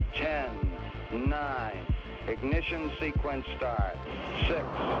10, 9, ignition sequence start, 6.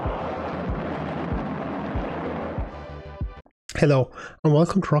 Hello, and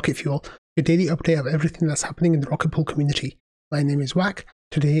welcome to Rocket Fuel, your daily update of everything that's happening in the Rocket Pool community. My name is Wack.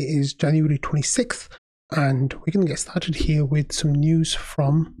 Today is January 26th, and we're going to get started here with some news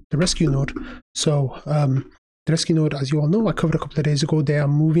from the Rescue Node. So, the Rescue Node, as you all know, I covered a couple of days ago, they are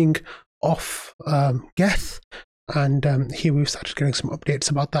moving off Geth. And here we've started getting some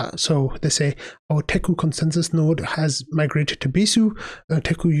updates about that. So they say our Teku consensus node has migrated to Besu.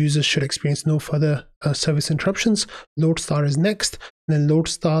 Teku users should experience no further service interruptions. Lodestar is next. And then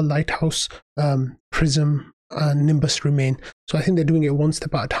Lodestar, Lighthouse, Prism, and Nimbus remain. So I think they're doing it one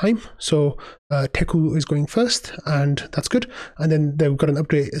step at a time. So Teku is going first, and that's good. And then they've got an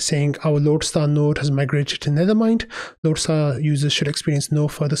update saying our Lodestar node has migrated to Nethermind. Lodestar users should experience no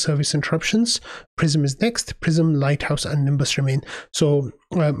further service interruptions. Prism is next. Prism, Lighthouse, and Nimbus remain. So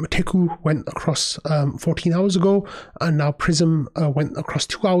Teku went across 14 hours ago, and now Prism went across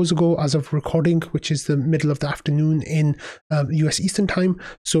 2 hours ago as of recording, which is the middle of the afternoon in US Eastern time.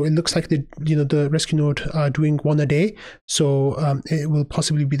 So it looks like the Rescue Node are doing one a day. So it will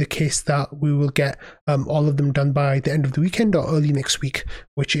possibly be the case that we will get all of them done by the end of the weekend or early next week,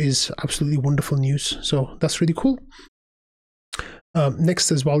 which is absolutely wonderful news. So that's really cool.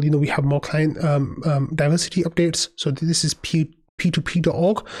 Next as well, we have more client diversity updates. So this is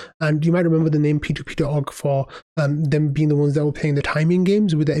P2P.org, and you might remember the name P2P.org for them being the ones that were playing the timing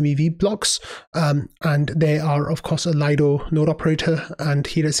games with the MEV blocks, and they are of course a Lido node operator. And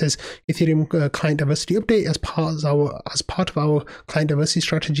here it says Ethereum client diversity update. As part of our client diversity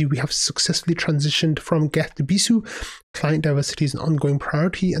strategy, we have successfully transitioned from Geth to Besu. Client diversity is an ongoing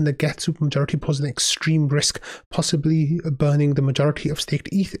priority, and the Geth supermajority poses an extreme risk, possibly burning the majority of staked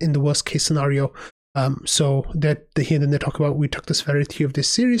ETH in the worst case scenario. So that here then they talk about, we took the severity of this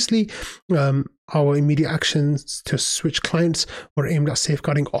seriously. Our immediate actions to switch clients were aimed at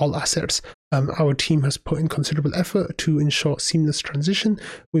safeguarding all assets. Our team has put in considerable effort to ensure seamless transition.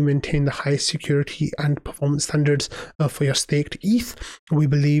 We maintain the highest security and performance standards for your staked ETH. We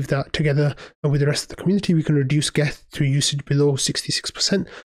believe that together with the rest of the community, we can reduce Geth to usage below 66%.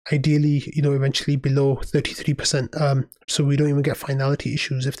 Ideally, eventually below 33%. So we don't even get finality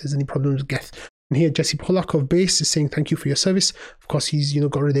issues if there's any problems with Geth. And here, Jesse Pollack of Base is saying thank you for your service. Of course, he's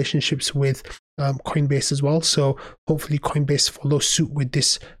got relationships with Coinbase as well. So hopefully Coinbase follows suit with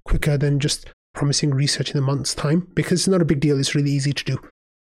this quicker than just promising research in a month's time, because it's not a big deal. It's really easy to do.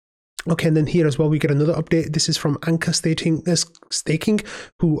 Okay, and then here as well, we get another update. This is from Anchor Staking,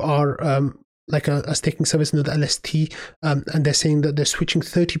 who are like a staking service, another LST, and they're saying that they're switching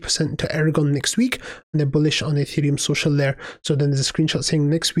 30% to Aragon next week, and they're bullish on Ethereum social layer. So then there's a screenshot saying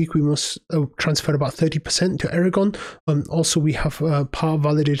next week we must transfer about 30% to Aragon. Also, we have power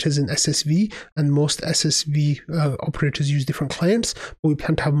validators in SSV, and most SSV operators use different clients, but we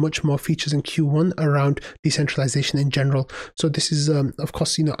plan to have much more features in Q1 around decentralization in general. So this is, of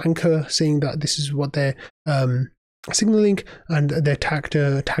course, Anchor saying that this is what they're signaling, and they're tagged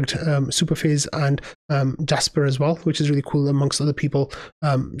Superphase and Jasper as well, which is really cool amongst other people.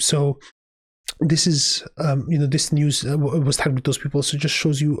 So this is this news was tagged with those people, so it just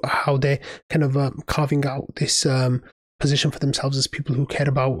shows you how they're kind of carving out this position for themselves as people who care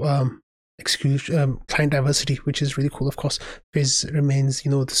about client diversity, which is really cool. Of course, Fizz remains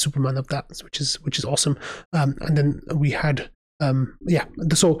the Superman of that, which is awesome. And then we had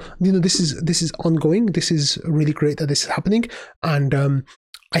so this is ongoing. This is really great that this is happening, and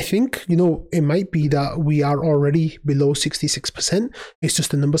I think it might be that we are already below 66%. It's just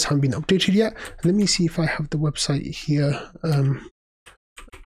the numbers haven't been updated yet. Let me see if I have the website here.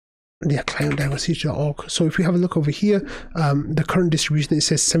 Clientdiversity.org. So if we have a look over here, the current distribution, it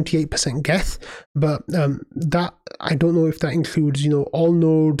says 78% Geth, but that I don't know if that includes all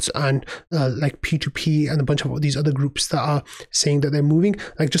nodes and like P2P and a bunch of these other groups that are saying that they're moving.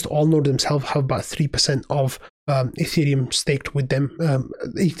 Like just all nodes themselves have about 3% of Ethereum staked with them.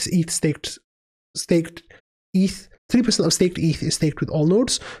 ETH staked ETH. 3% of staked ETH is staked with all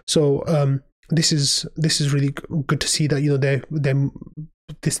nodes. So this is really good to see that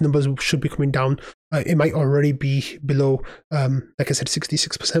this numbers should be coming down. It might already be below, like I said,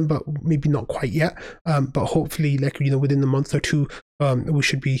 66%, but maybe not quite yet. But hopefully, within a month or two, we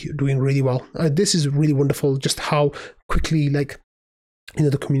should be doing really well. This is really wonderful, just how quickly,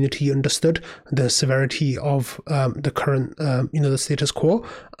 the community understood the severity of the current, the status quo,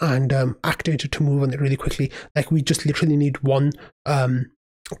 and acted to move on it really quickly. Like we just literally need one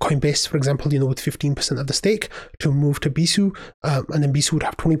Coinbase, for example, with 15% of the stake to move to Bisu, and then Bisu would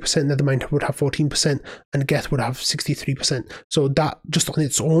have 20%, Nethermind would have 14%, and Geth would have 63%. So that just on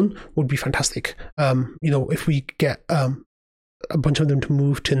its own would be fantastic. If we get a bunch of them to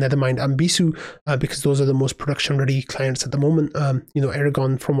move to Nethermind and Bisu, because those are the most production ready clients at the moment.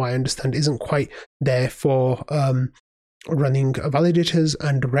 Aragon, from what I understand, isn't quite there for running validators,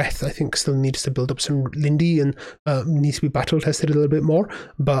 and Reth, I think, still needs to build up some Lindy and needs to be battle tested a little bit more.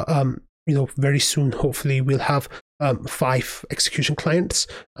 But very soon, hopefully, we'll have 5 execution clients,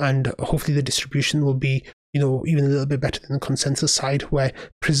 and hopefully the distribution will be even a little bit better than the consensus side, where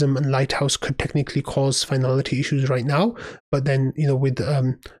Prism and Lighthouse could technically cause finality issues right now, but then with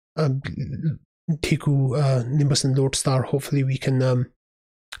Tiku, Nimbus, and Lodestar, hopefully we can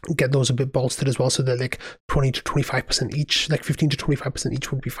get those a bit bolstered as well, so they're like 20 to 25% each, like 15 to 25%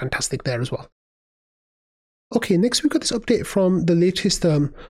 each would be fantastic there as well. Okay, next we got this update from the latest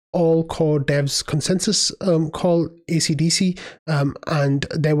all core devs consensus call, ACDC, and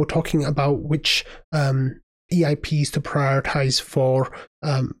they were talking about which EIPs to prioritize for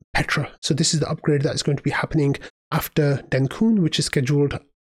Petra. So this is the upgrade that is going to be happening after Dencun, which is scheduled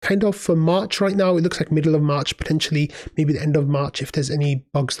kind of for March right now. It looks like middle of March, potentially maybe the end of March if there's any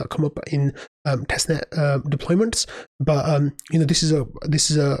bugs that come up in testnet deployments. But this is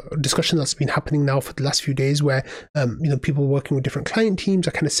a discussion that's been happening now for the last few days, where people working with different client teams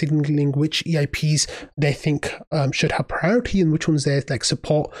are kind of signaling which EIPs they think should have priority and which ones they like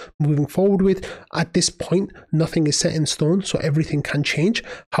support moving forward with. At this point, nothing is set in stone, so everything can change.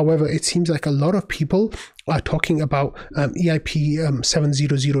 However, it seems like a lot of people are talking about EIP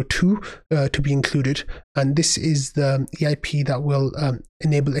 7002 to be included, and this is the EIP that will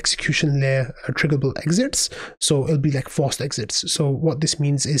enable execution layer triggerable exits. So it'll be like forced exits. So what this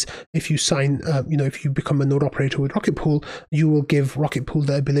means is if you sign, if you become a node operator with Rocket Pool, you will give Rocket Pool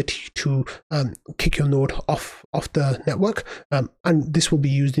the ability to kick your node off the network, and this will be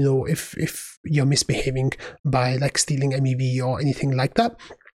used, if you're misbehaving by like stealing MEV or anything like that.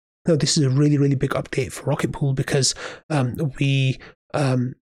 Now, this is a really, really big update for Rocket Pool, because we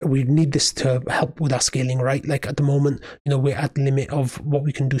need this to help with our scaling, right? Like at the moment, we're at the limit of what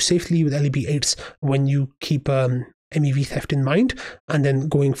we can do safely with LEB8s when you keep MEV theft in mind. And then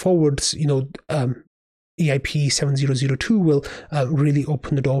going forwards, EIP 7002 will really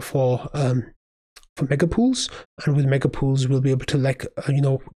open the door for megapools, and with megapools we'll be able to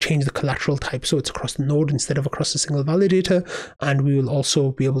change the collateral type so it's across the node instead of across a single validator, and we will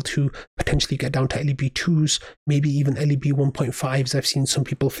also be able to potentially get down to LEB2s, maybe even LEB 1.5s. I've seen some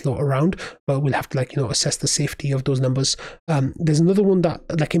people float around, but we'll have to assess the safety of those numbers. There's another one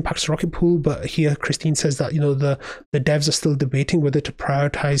that impacts Rocket Pool, but here Christine says that the devs are still debating whether to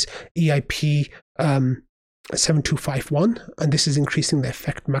prioritize EIP 7251, and this is increasing the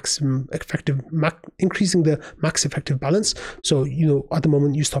increasing the max effective balance. So at the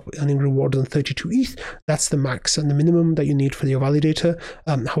moment you stop earning rewards on 32 ETH. That's the max and the minimum that you need for your validator.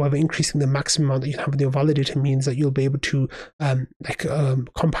 However, increasing the maximum amount that you have in your validator means that you'll be able to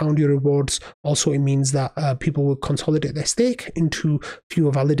compound your rewards. Also, it means that people will consolidate their stake into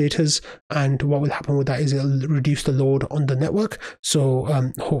fewer validators, and what will happen with that is it'll reduce the load on the network.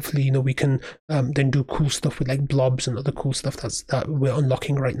 So hopefully we can then do cool stuff with like blobs and other cool stuff that we're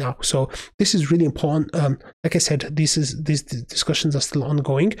unlocking right now. So this is really important. Like I said, these discussions are still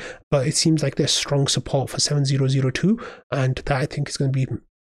ongoing, but it seems like there's strong support for 7002, and that I think is going to be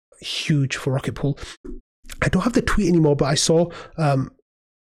huge for Rocket Pool. I don't have the tweet anymore, but I saw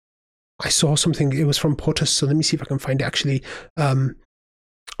something. It was from POTUS, so let me see if I can find it actually.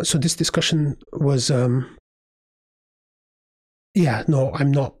 So this discussion was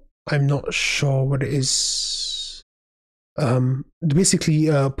I'm not sure what it is. Basically,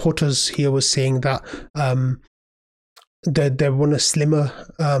 POTUS here was saying that they want a slimmer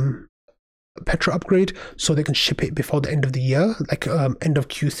Petra upgrade so they can ship it before the end of the year, like end of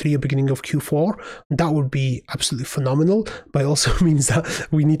Q3 or beginning of Q4. That would be absolutely phenomenal, but it also means that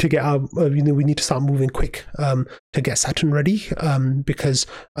we need to get we need to start moving quick to get Saturn ready, because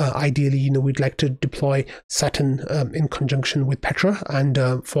ideally we'd like to deploy Saturn in conjunction with Petra and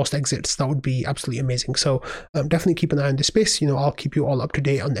forced exits. That would be absolutely amazing. So definitely keep an eye on this space. I'll keep you all up to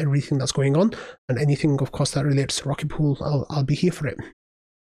date on everything that's going on, and anything of course that relates to Rocket Pool, I'll be here for it.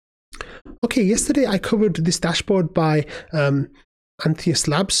 Okay, yesterday I covered this dashboard by Antheus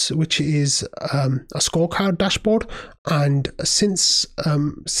Labs, which is a scorecard dashboard, and since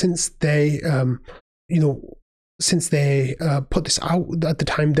they put this out at the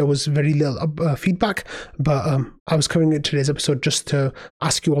time, there was very little feedback, but I was covering it in today's episode just to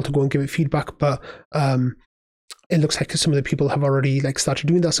ask you all to go and give it feedback. But it looks like some of the people have already like started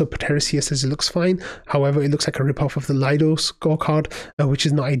doing that. So Pateris here says it looks fine. However, it looks like a ripoff of the Lido scorecard, which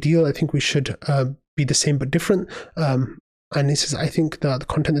is not ideal. I think we should be the same but different. And he says, I think that the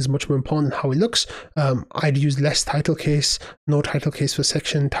content is much more important than how it looks. I'd use less title case, no title case for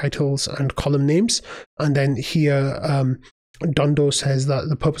section titles and column names. And then here, Dondo says that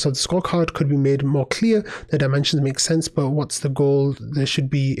the purpose of the scorecard could be made more clear. The dimensions make sense, but what's the goal they should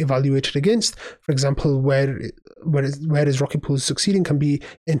be evaluated against? For example, where is Rocket Pool succeeding can be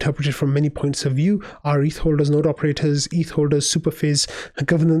interpreted from many points of view. Are ETH holders, node operators, ETH holders, superfizz,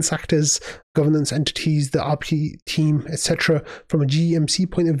 governance actors, governance entities, the RP team, etc. From a GMC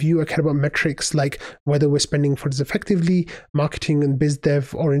point of view, I care about metrics like whether we're spending funds effectively. Marketing and biz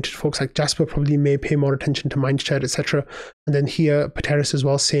dev oriented folks like Jasper probably may pay more attention to mindshare, etc. And then here, Pateris as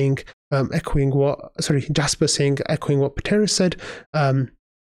well saying, Jasper saying, echoing what Pateris said,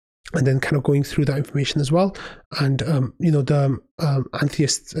 and then kind of going through that information as well. And, the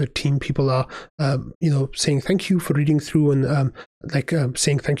Antheist team people are, saying thank you for reading through and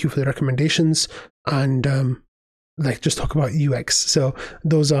saying thank you for the recommendations and just talk about UX. So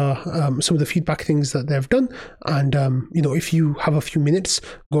those are some of the feedback things that they've done. And, if you have a few minutes,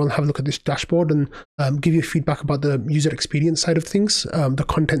 go and have a look at this dashboard and give you feedback about the user experience side of things. The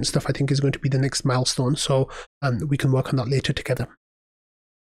content stuff, I think, is going to be the next milestone. So we can work on that later together.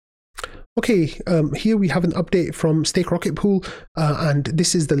 Okay, here we have an update from Stake Rocket Pool, and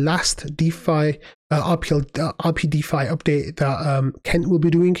this is the last DeFi RP DeFi update that Kent will be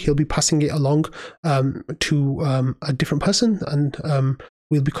doing. He'll be passing it along to a different person, and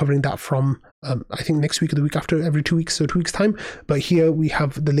we'll be covering that from I think next week or the week after, every 2 weeks, so 2 weeks time. But here we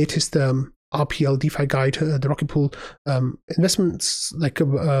have the latest RPL DeFi guide, the Rocket Pool investments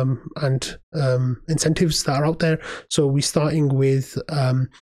and incentives that are out there. So we're starting with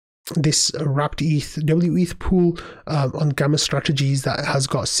this wrapped ETH WETH pool on Gamma Strategies that has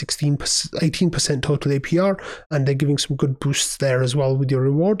got 18% total APR, and they're giving some good boosts there as well with your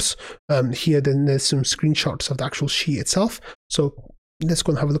rewards. Here then there's some screenshots of the actual sheet itself. So let's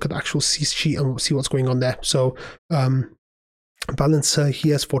go and have a look at the actual sheet and see what's going on there. So Balancer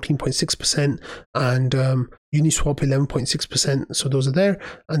here is 14.6% and Uniswap 11.6%. So those are there.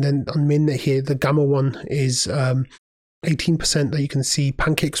 And then on mainnet here, the Gamma one is 18% that you can see.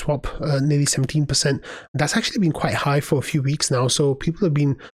 PancakeSwap nearly 17%. That's actually been quite high for a few weeks now, so people have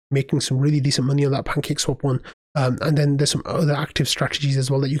been making some really decent money on that PancakeSwap one. And then there's some other active strategies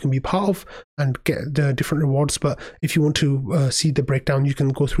as well that you can be part of and get the different rewards. But if you want to see the breakdown, you can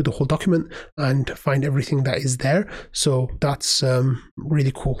go through the whole document and find everything that is there. So that's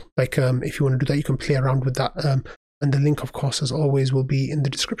really cool. If you want to do that, you can play around with that. And the link, of course, as always, will be in the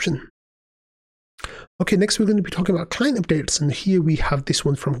description. Okay, next we're going to be talking about client updates, and here we have this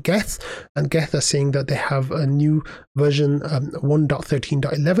one from Geth, and Geth are saying that they have a new version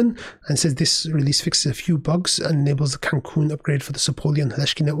 1.13.11, and says this release fixes a few bugs and enables the Cancun upgrade for the Sepolia and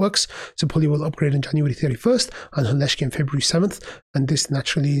Heleşki networks. Sepolia will upgrade on January 31st and Heleşki on February 7th, and this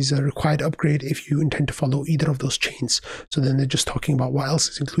naturally is a required upgrade if you intend to follow either of those chains. So then they're just talking about what else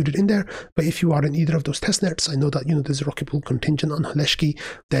is included in there. But if you are in either of those testnets, I know that there's a Rocket Pool contingent on Heleşki,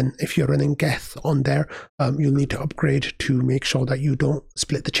 then if you're running Geth on there, you'll need to upgrade to make sure that you don't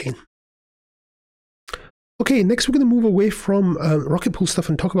split the chain. Okay, next we're going to move away from Rocket Pool stuff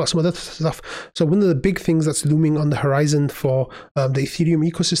and talk about some other stuff. So one of the big things that's looming on the horizon for the Ethereum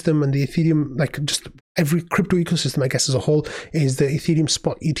ecosystem and the Ethereum, just every crypto ecosystem, I guess, as a whole, is the Ethereum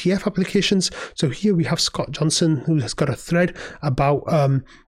spot ETF applications. So here we have Scott Johnson, who has got a thread about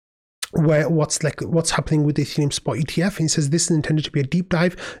what's happening with the Ethereum spot ETF. And he says this is intended to be a deep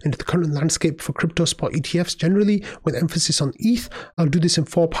dive into the current landscape for crypto spot ETFs generally, with emphasis on ETH. I'll do this in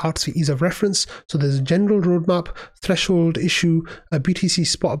 4 parts for ease of reference. So there's a general roadmap, threshold issue, a BTC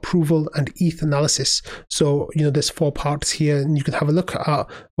spot approval, and ETH analysis. So there's 4 parts here, and you can have a look at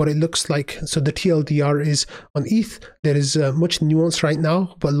what it looks like. So the TLDR is on ETH. There is much nuance right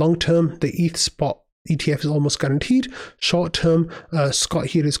now, but long term, the ETH spot ETF is almost guaranteed. Short term, Scott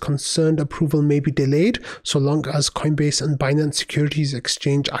here is concerned approval may be delayed so long as Coinbase and Binance Securities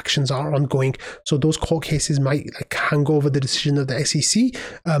Exchange actions are ongoing. So those court cases might hang over the decision of the SEC,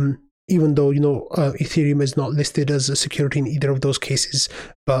 even though Ethereum is not listed as a security in either of those cases.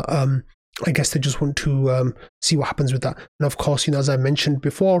 But I guess they just want to see what happens with that. And of course, as I mentioned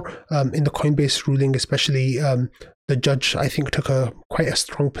before, in the Coinbase ruling, especially, the judge, I think, took quite a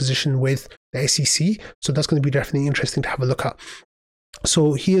strong position with the SEC. So that's going to be definitely interesting to have a look at.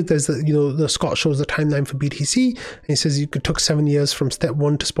 So here there's the Scott shows the timeline for BTC, and he says it took 7 years from step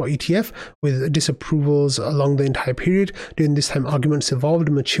 1 to spot ETF with disapprovals along the entire period. During this time, arguments evolved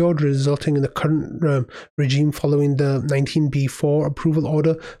and matured, resulting in the current regime following the 19B4 approval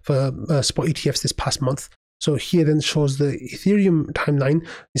order for spot ETFs this past month. So here then shows the Ethereum timeline.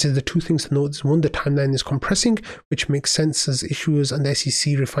 It says the two things to note is one, the timeline is compressing, which makes sense as issuers and the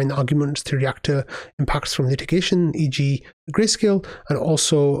SEC refine arguments to react to impacts from litigation, e.g. Grayscale, and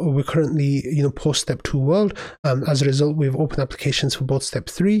also we're currently post step 2 world. As a result, we've opened applications for both step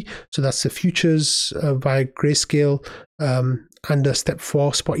 3, so that's the futures via Grayscale, and a step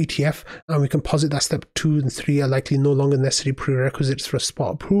 4 spot ETF, and we can posit that step 2 and 3 are likely no longer necessary prerequisites for a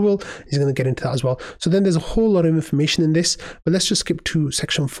spot approval. He's going to get into that as well. So then there's a whole lot of information in this, but let's just skip to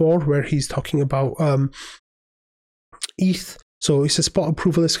section 4 where he's talking about ETH. So it's a spot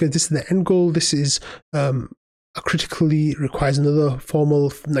approval. This is the end goal. This is critically requires another formal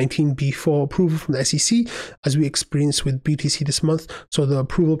 19B4 approval from the SEC, as we experienced with BTC this month. So the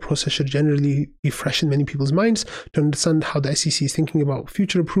approval process should generally be fresh in many people's minds. To understand how the SEC is thinking about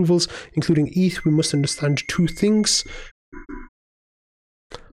future approvals, including ETH, we must understand two things.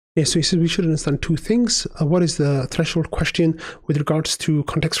 Yeah, so he says we should understand two things. What is the threshold question with regards to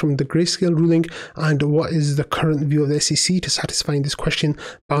context from the Grayscale ruling, and what is the current view of the SEC to satisfying this question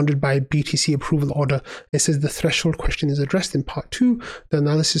bounded by BTC approval order? It says the threshold question is addressed in part 2. The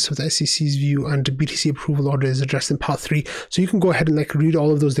analysis of the SEC's view and BTC approval order is addressed in part 3. So you can go ahead and read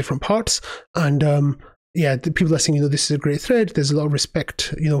all of those different parts, and yeah, the people are saying, this is a great thread. There's a lot of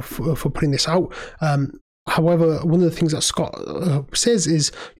respect, for putting this out. However, one of the things that Scott says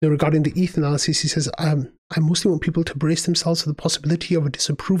is, regarding the ETH analysis, he says, I mostly want people to brace themselves for the possibility of a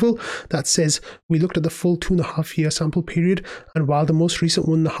disapproval that says we looked at the full 2.5-year sample period, and while the most recent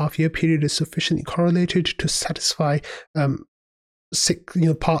 1.5-year period is sufficiently correlated to satisfy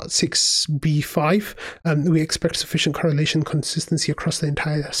part 6b5, we expect sufficient correlation consistency across the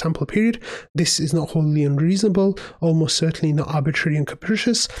entire sample period. This is not wholly unreasonable, almost certainly not arbitrary and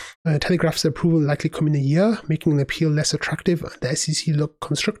capricious. Telegraphs the approval likely come in a year, making an appeal less attractive and the SEC look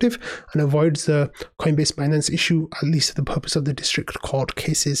constructive, and avoids the Coinbase Binance issue, at least for the purpose of the district court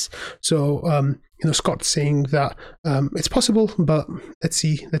cases. So Scott's saying that it's possible, but let's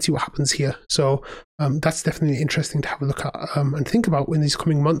see what happens here. So that's definitely interesting to have a look at and think about in these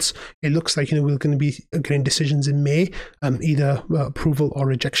coming months. It looks like we're going to be getting decisions in May, either approval or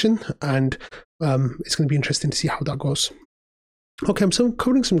rejection, and it's going to be interesting to see how that goes. Okay, I'm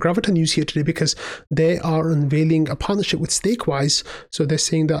covering some Gravita news here today because they are unveiling a partnership with Stakewise. So they're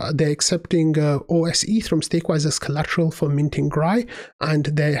saying that they're accepting OSETH from Stakewise as collateral for minting GRAI, and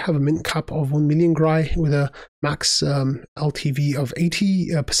they have a mint cap of 1 million GRAI with a max LTV of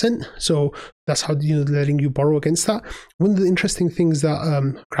 80%. So that's how they're letting you borrow against that. One of the interesting things that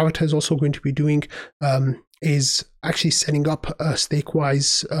Gravita is also going to be doing is actually setting up a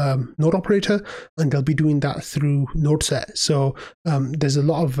Stakewise node operator, and they'll be doing that through NodeSet. So there's a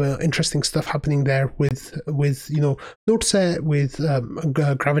lot of interesting stuff happening there with NodeSet, with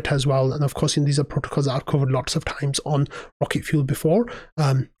Gravita as well. And of course, these are protocols that I've covered lots of times on Rocket Fuel before.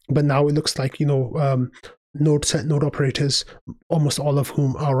 But now it looks like NodeSet node operators, almost all of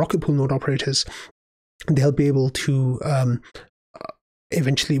whom are Rocket Pool node operators, they'll be able to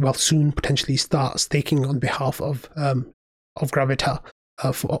eventually, soon, potentially start staking on behalf of Gravita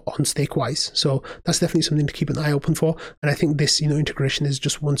on Stakewise. So that's definitely something to keep an eye open for. And I think this, integration is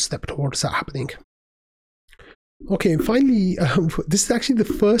just one step towards that happening. Okay, and finally, this is actually the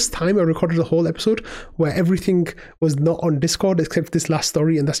first time I recorded a whole episode where everything was not on Discord except this last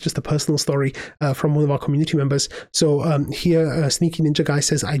story, and that's just a personal story from one of our community members. So here, Sneaky Ninja Guy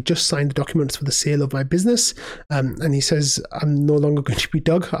says, I just signed the documents for the sale of my business, and he says, I'm no longer going to be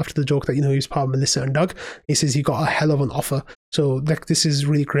Doug, after the joke that, he was part of Melissa and Doug. He says he got a hell of an offer. So this is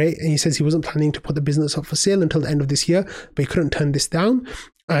really great. And he says he wasn't planning to put the business up for sale until the end of this year, but he couldn't turn this down.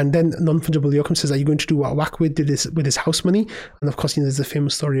 And then Non-Fungible Yoakum says, are you going to do what Wackwid did with his house money? And of course, there's a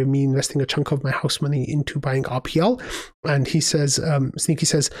famous story of me investing a chunk of my house money into buying RPL. And he says, Sneaky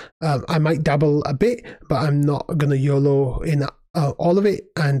says, I might dabble a bit, but I'm not going to YOLO in all of it.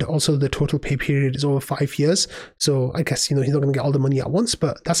 And also the total pay period is over 5 years. So I guess, he's not going to get all the money at once,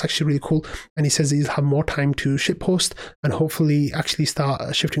 but that's actually really cool. And he says that he'll have more time to shitpost and hopefully actually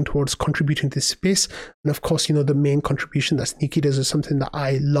start shifting towards contributing to this space. And of course, the main contribution that Sneaky does is something that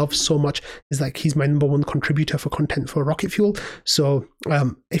I love so much, is he's my #1 contributor for content for Rocket Fuel. So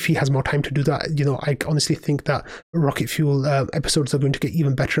if he has more time to do that, I honestly think that Rocket Fuel episodes are going to get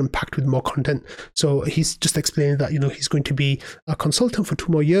even better and packed with more content. So he's just explaining that, he's going to be a consultant for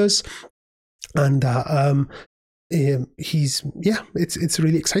 2 more years, and it's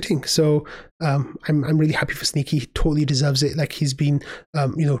really exciting. So I'm really happy for Sneaky. He totally deserves it. Like, he's been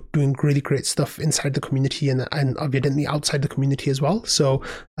doing really great stuff inside the community and evidently outside the community as well. So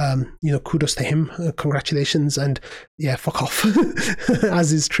kudos to him. Congratulations, and yeah, fuck off,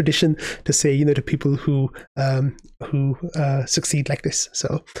 as is tradition to say, to people who succeed like this.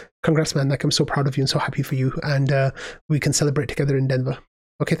 So congrats, man. Like, I'm so proud of you and so happy for you, and we can celebrate together in Denver.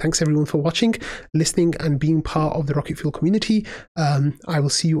 Okay, thanks everyone for watching, listening, and being part of the Rocket Fuel community. I will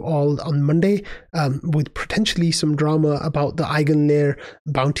see you all on Monday with potentially some drama about the Eigenlayer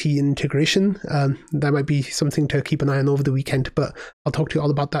bounty integration. That might be something to keep an eye on over the weekend, but I'll talk to you all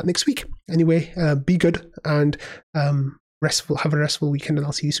about that next week. Anyway, be good and have a restful weekend, and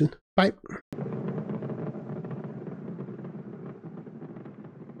I'll see you soon. Bye.